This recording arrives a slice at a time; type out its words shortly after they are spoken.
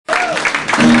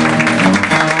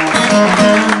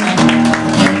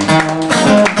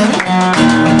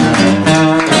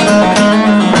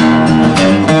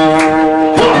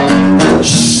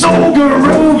So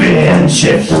groovy and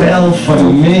she fell for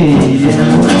me.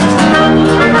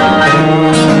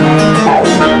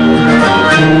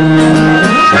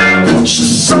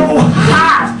 She's so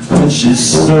hot when she's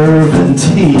serving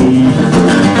tea.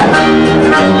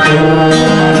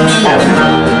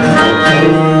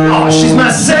 Oh, she's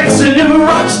my sexy new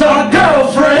rockstar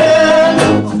girlfriend.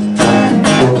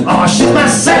 Oh, she's my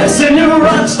sexy new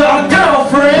rockstar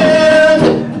girlfriend.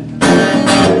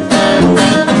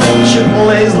 She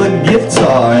plays the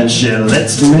guitar and she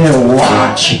lets me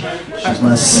watch. She's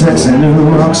my sexy new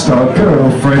rockstar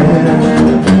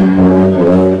girlfriend.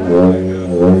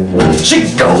 She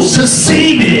goes to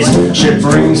CB's, she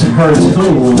brings her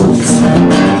tools.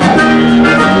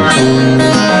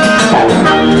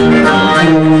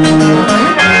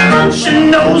 She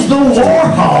knows the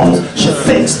Warhols, she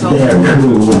thinks they're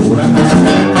cool.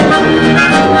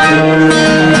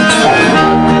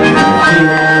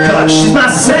 Cause she's my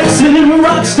sexy new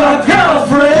rockstar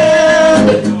girlfriend.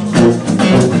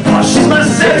 Oh, she's my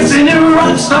sexy new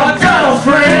rockstar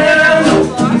girlfriend.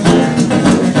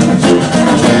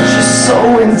 So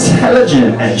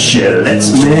intelligent and she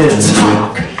lets me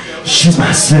talk. She's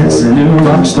my sexy new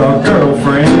rockstar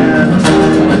girlfriend.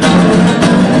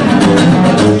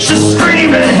 She's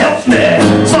screaming, help me,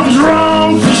 something's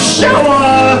wrong for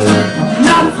sure.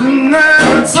 Nothing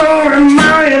that's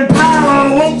ordinary power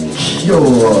won't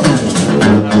cure.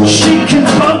 She can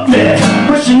bug me,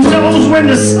 but she knows when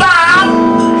to stop.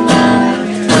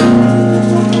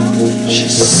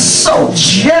 She's so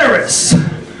generous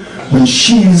when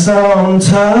she's on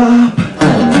top.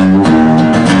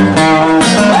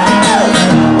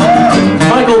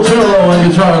 Michael Turlo on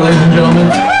guitar, ladies and gentlemen.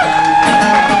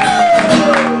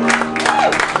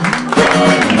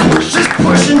 She's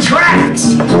pushing tracks,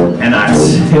 and I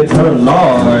tip her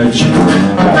large.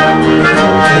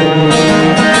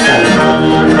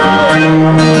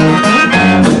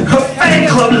 Her fan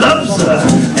club loves her,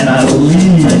 and I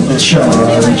lead the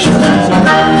charge.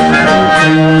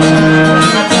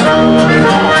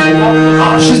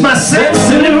 Oh, she's my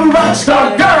sexy new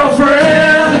rockstar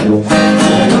girlfriend.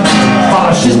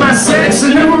 Oh, she's my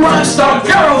sexy new rockstar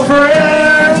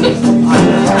girlfriend.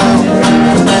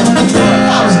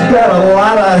 She's got a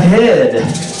lot of head,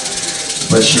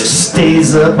 but she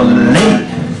stays up late.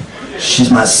 She's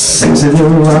my sexy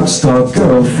new rockstar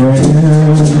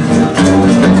girlfriend.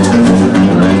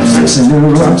 Sexy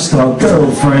new rockstar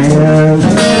girlfriend.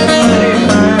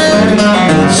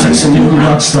 Sexy new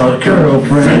rockstar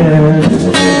girlfriend.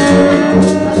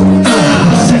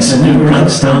 Sexy new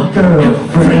rockstar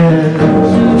girlfriend.